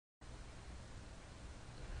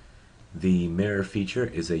The mirror feature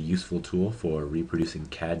is a useful tool for reproducing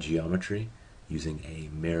CAD geometry using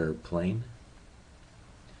a mirror plane.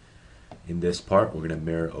 In this part, we're going to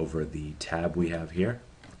mirror over the tab we have here,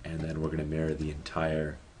 and then we're going to mirror the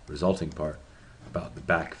entire resulting part about the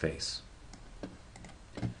back face.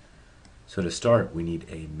 So to start, we need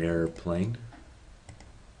a mirror plane.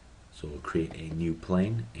 So we'll create a new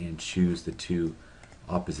plane and choose the two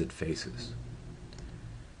opposite faces.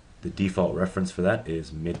 The default reference for that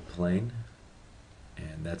is mid-plane,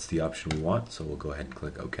 and that's the option we want, so we'll go ahead and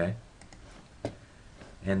click OK.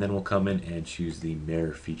 And then we'll come in and choose the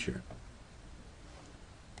mirror feature.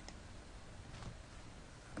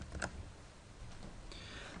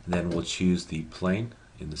 Then we'll choose the plane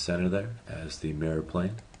in the center there as the mirror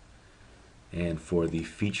plane. And for the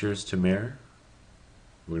features to mirror,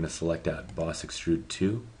 we're going to select out Boss Extrude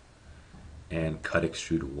 2 and Cut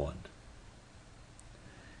Extrude 1.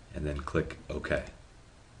 And then click OK.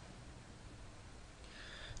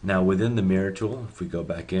 Now within the mirror tool, if we go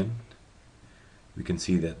back in, we can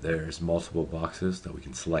see that there's multiple boxes that we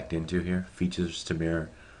can select into here, features to mirror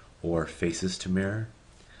or faces to mirror.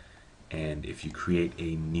 And if you create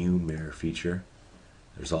a new mirror feature,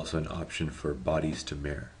 there's also an option for bodies to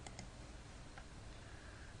mirror.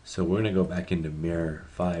 So we're going to go back into mirror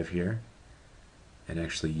 5 here and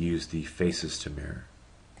actually use the faces to mirror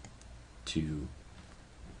to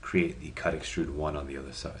create the Cut Extrude 1 on the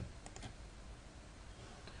other side.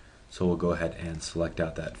 So we'll go ahead and select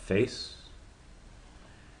out that face,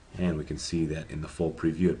 and we can see that in the full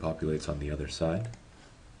preview it populates on the other side,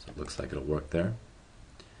 so it looks like it'll work there.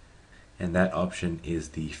 And that option is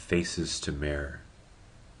the faces to mirror.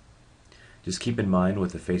 Just keep in mind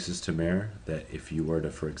with the faces to mirror that if you were to,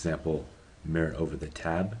 for example, mirror over the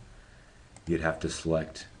tab, you'd have to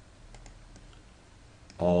select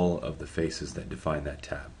all of the faces that define that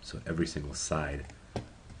tab, so every single side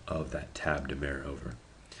of that tab to mirror over.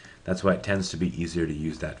 That's why it tends to be easier to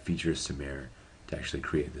use that features to mirror to actually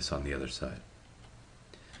create this on the other side.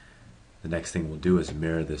 The next thing we'll do is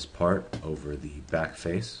mirror this part over the back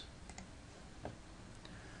face.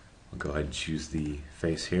 We'll go ahead and choose the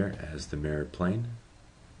face here as the mirror plane.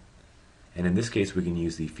 And in this case we can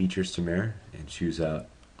use the features to mirror and choose out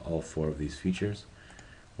all 4 of these features.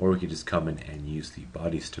 Or we could just come in and use the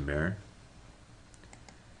bodies to mirror.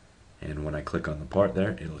 And when I click on the part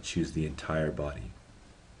there, it'll choose the entire body.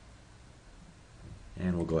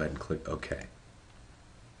 And we'll go ahead and click OK.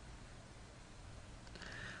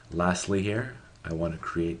 Lastly here, I want to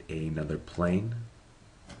create another plane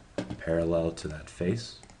parallel to that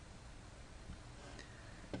face.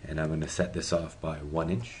 And I'm going to set this off by 1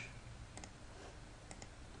 inch.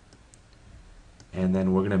 And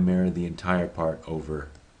then we're going to mirror the entire part over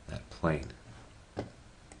that plane.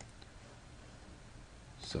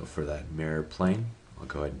 So for that mirror plane, I'll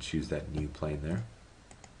go ahead and choose that new plane there.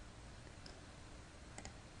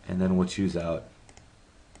 And then we'll choose out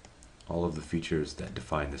all of the features that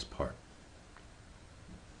define this part.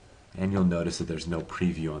 And you'll notice that there's no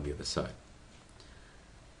preview on the other side.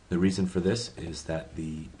 The reason for this is that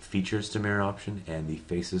the features to mirror option and the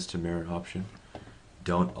faces to mirror option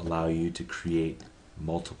don't allow you to create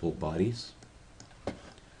multiple bodies.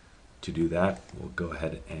 To do that, we'll go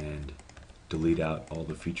ahead and delete out all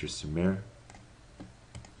the features to mirror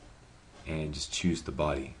and just choose the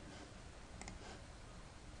body.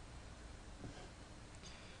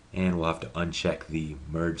 And we'll have to uncheck the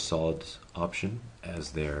merge solids option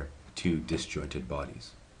as they're 2 disjointed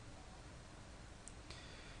bodies.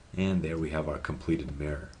 And there we have our completed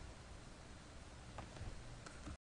mirror.